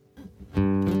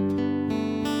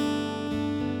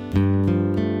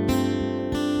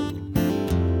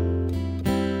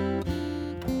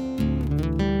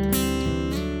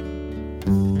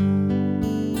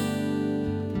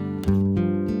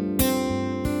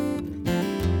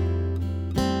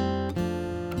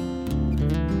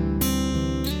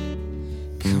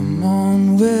 Come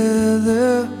on,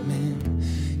 weatherman,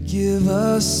 give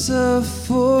us a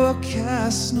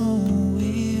forecast,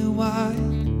 snowy white.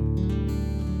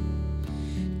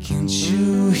 Can't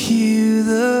you hear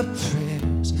the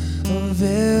prayers of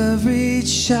every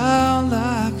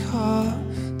childlike heart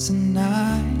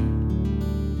tonight?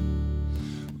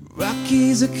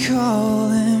 Rockies are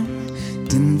calling,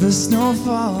 Denver snow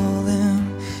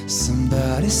falling.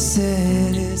 Somebody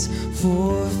said it's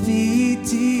 4 feet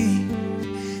deep.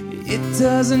 It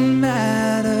doesn't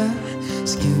matter,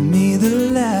 just give me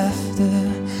the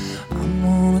laughter. I'm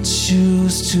gonna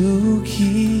choose to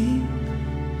keep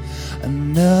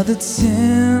another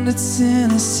tender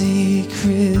Tennessee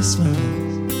Christmas,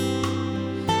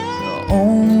 the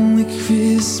only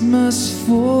Christmas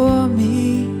for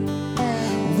me,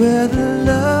 where the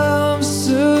love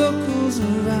circles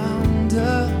around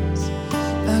us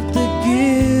like the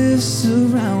gifts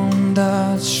around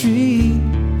our tree.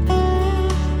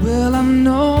 Well, I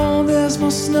know there's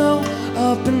more snow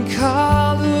up in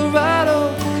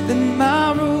Colorado than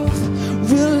my roof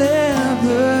will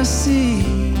ever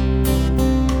see.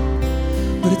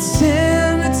 But a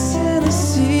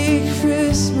Tennessee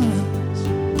Christmas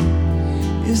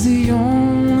is the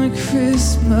only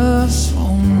Christmas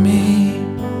for me.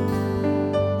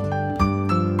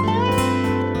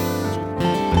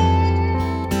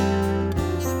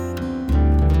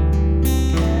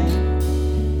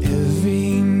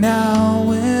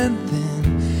 Now and then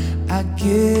I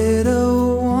get a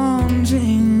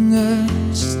wandering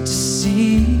urge to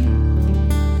see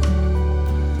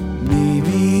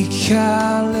maybe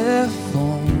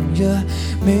California,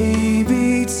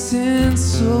 maybe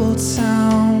tinsel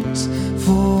towns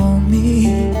for me.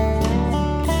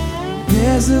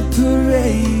 There's a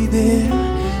parade there,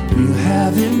 we'll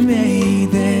have it made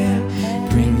there.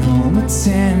 Bring home a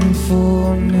 10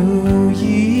 for New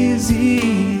Year's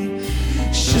Eve.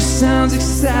 Sure sounds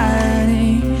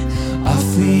exciting,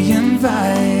 awfully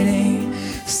inviting.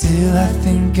 Still I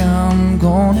think I'm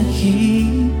gonna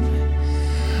keep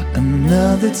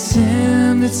another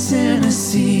tender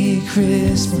Tennessee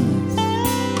Christmas,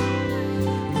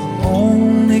 the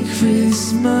only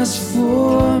Christmas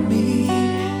for me,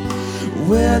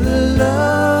 where the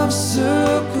love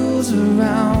circles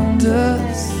around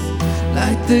us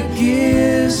like the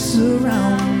gifts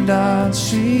around our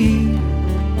tree.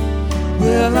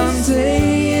 Well, I'm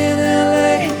staying in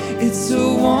LA, it's a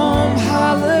warm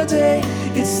holiday,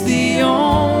 it's the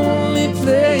only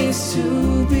place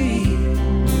to be.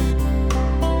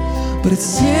 But a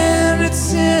tender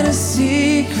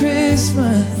Tennessee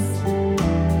Christmas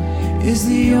is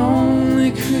the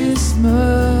only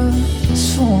Christmas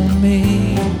for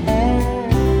me.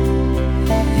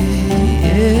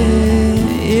 Yeah,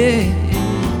 yeah.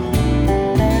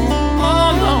 Oh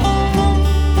no.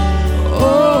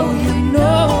 Oh, you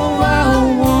know I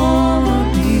wanna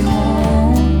be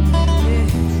home.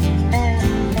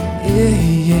 Yeah,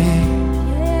 yeah.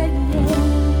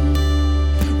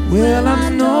 Well, I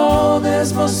know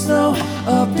there's more snow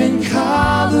up in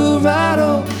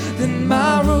Colorado than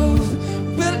my roof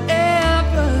will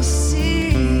ever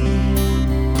see.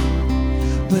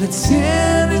 But a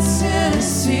tender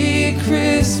Tennessee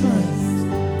Christmas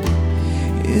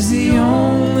is the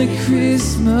only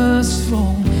Christmas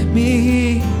for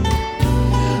me.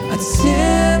 A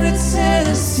tender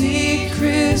Tennessee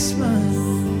Christmas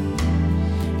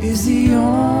is the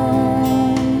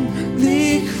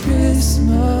only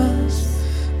Christmas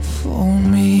for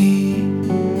me.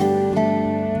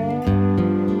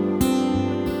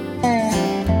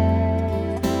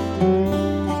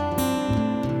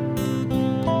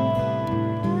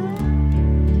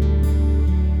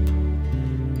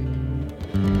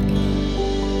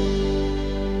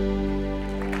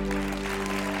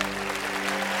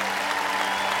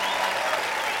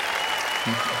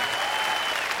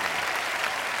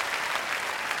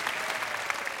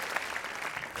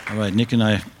 right, Nick and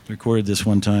I recorded this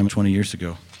one time 20 years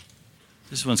ago.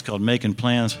 This one's called Making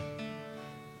Plans.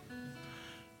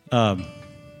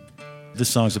 This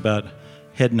song's about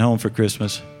heading home for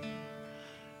Christmas.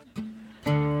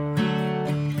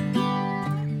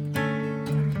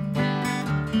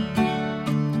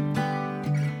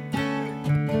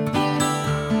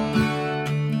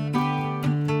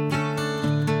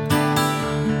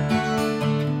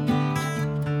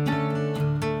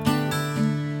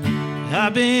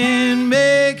 I've been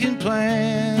making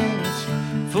plans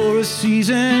for a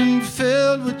season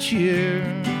filled with cheer.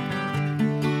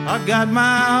 I got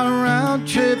my round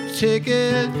trip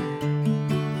ticket.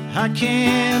 I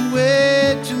can't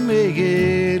wait to make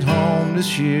it home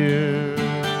this year.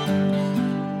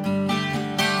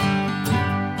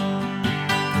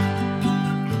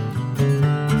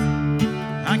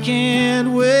 I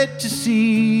can't wait to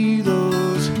see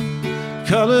those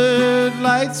colored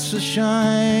lights are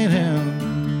shining.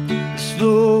 The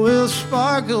snow will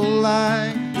sparkle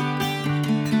like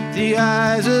the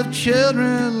eyes of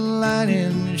children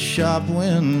lighting shop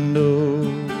windows.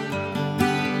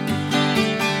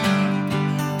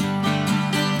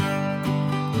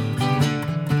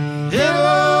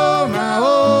 Hello, my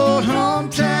old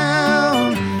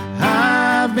hometown.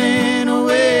 I've been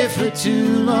away for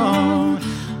too long.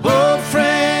 Old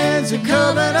friends are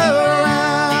coming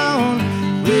around.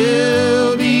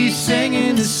 We'll be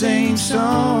singing the same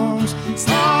songs.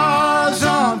 Stars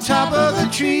on top of the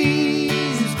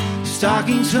trees,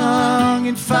 stockings hung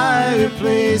in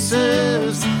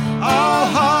fireplaces. All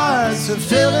hearts are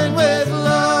filling with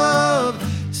love.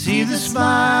 See the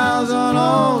smiles on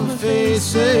all the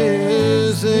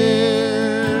faces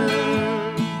there.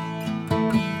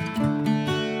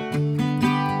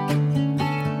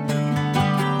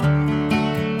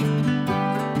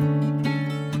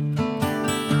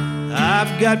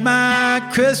 I've got my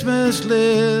Christmas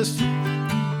list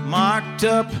marked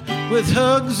up with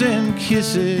hugs and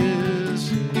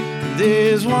kisses.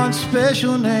 There's one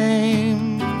special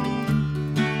name,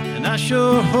 and I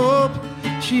sure hope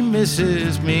she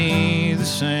misses me the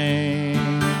same.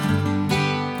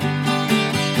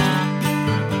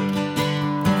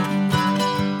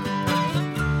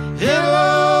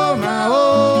 Hello, my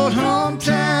old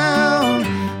hometown.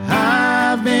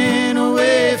 I've been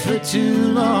away for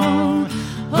too long.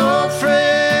 Old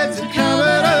friends are coming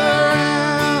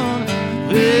around.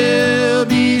 We'll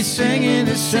be singing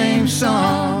the same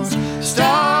songs.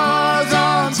 Stars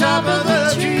on top of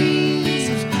the trees,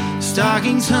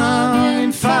 stockings hung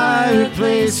in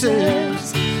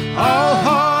fireplaces. All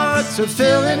hearts are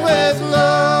filling with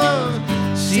love.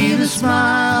 See the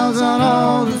smiles on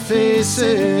all the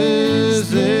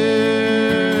faces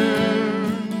there.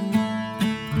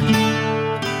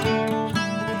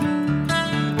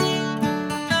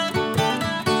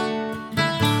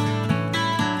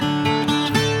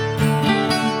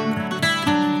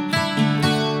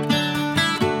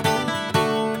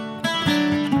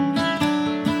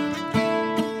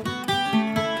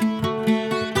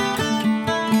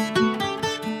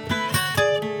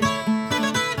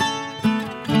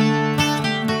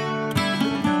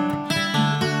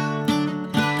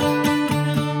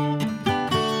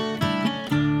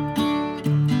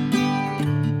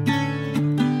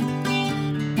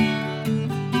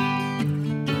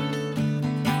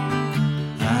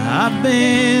 I've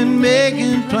been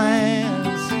making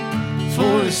plans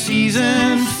for a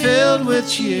season filled with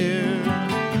cheer.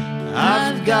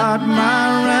 I've got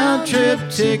my round trip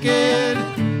ticket,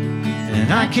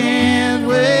 and I can't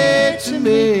wait to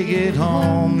make it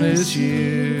home this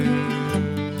year.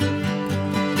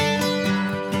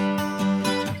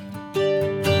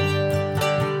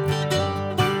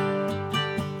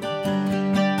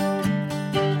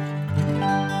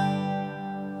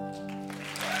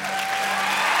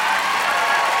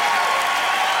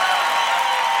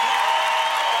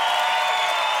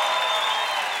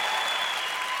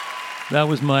 That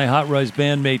was my Hot Rise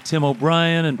bandmate Tim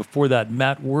O'Brien, and before that,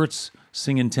 Matt Wirtz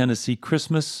singing Tennessee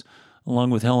Christmas,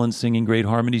 along with Helen singing great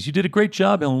harmonies. You did a great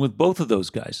job, Helen, with both of those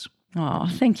guys. Oh,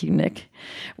 thank you, Nick.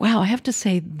 Wow, I have to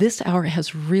say, this hour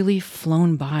has really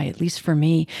flown by, at least for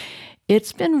me.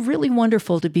 It's been really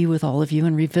wonderful to be with all of you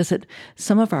and revisit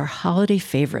some of our holiday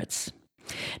favorites.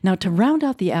 Now, to round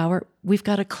out the hour, we've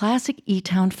got a classic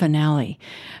eTown finale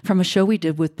from a show we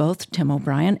did with both Tim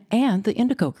O'Brien and the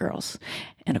Indigo Girls.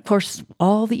 And of course,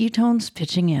 all the E-Tones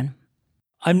pitching in.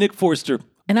 I'm Nick Forster.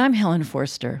 And I'm Helen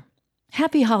Forster.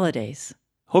 Happy holidays.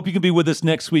 Hope you can be with us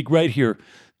next week right here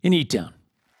in eTown.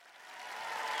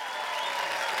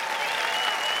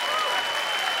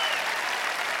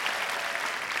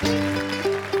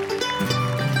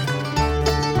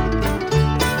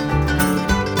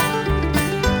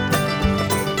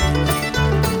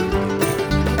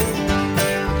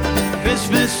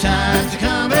 Christmas time's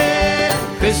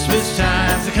coming, Christmas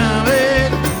time's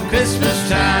coming, Christmas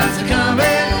time's coming,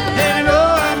 and I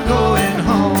know I'm going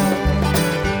home.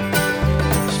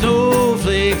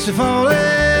 Snowflakes are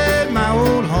falling, my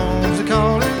old home's a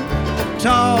calling,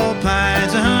 tall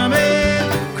pines are humming,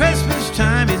 Christmas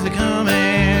time is a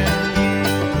coming.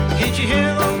 Can't you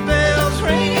hear those bells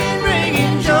ringing,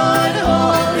 ringing, joy to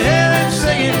all heaven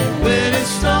singing? When it's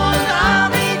snowing, I'll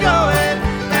be going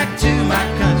back to my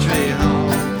country home.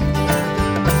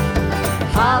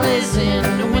 Holly's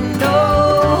in the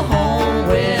window, home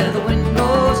where the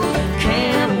windows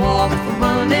can't walk for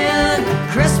running.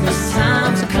 Christmas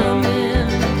time's coming.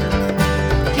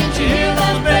 Can't you hear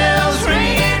those bells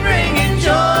ringing, ringing, joy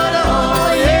to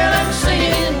all heaven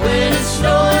singing? When it's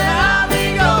snowing, I'll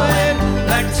be going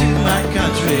back to my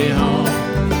country home.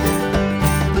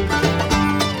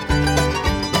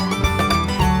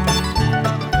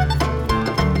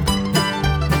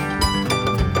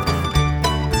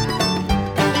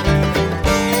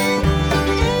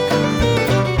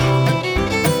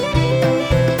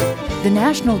 The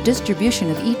national distribution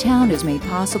of eTown is made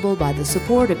possible by the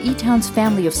support of eTown's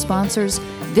family of sponsors,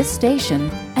 this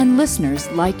station, and listeners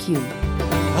like you.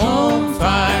 Home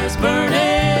fire's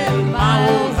burning, my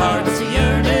old heart's a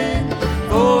yearning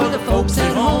for the folks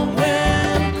at home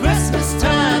when Christmas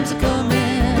time's a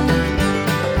coming.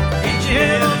 Can't you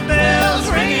hear those bells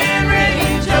ringing,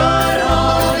 ringing, joy to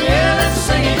all heaven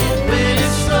singing? When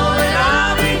it's snowing,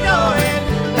 I'll be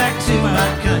going back to my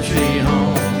country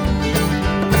home.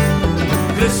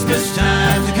 Christmas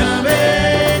time's a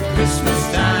coming, Christmas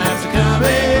time's a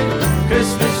coming,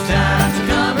 Christmas time's a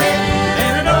coming,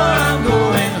 and I know I'm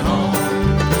going home.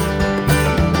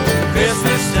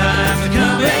 Christmas time's a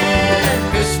coming,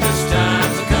 Christmas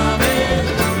time's a coming,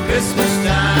 Christmas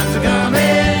time's a coming,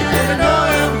 and I know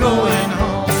I'm going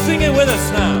home. Sing it with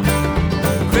us now.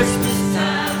 Christmas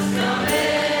Time's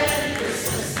coming,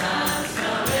 Christmas time's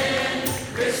coming,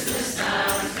 Christmas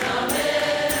time's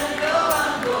coming. I know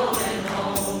I'm going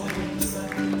home.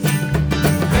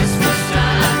 Christmas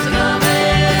time's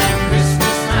coming,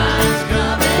 Christmas time's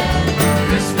coming,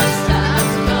 Christmas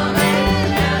time's coming,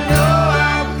 and I know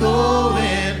I'm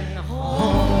going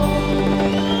home.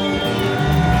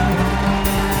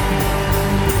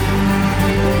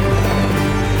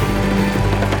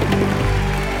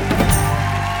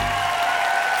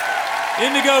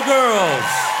 Indigo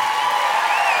Girls,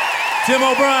 Tim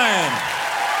O'Brien,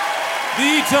 the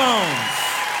E-Tones,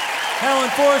 Helen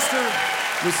Forster.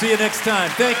 We'll see you next time.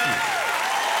 Thank you.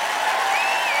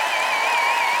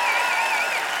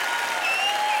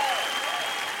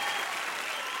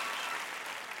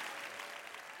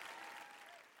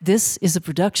 This is a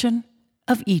production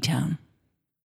of eTown.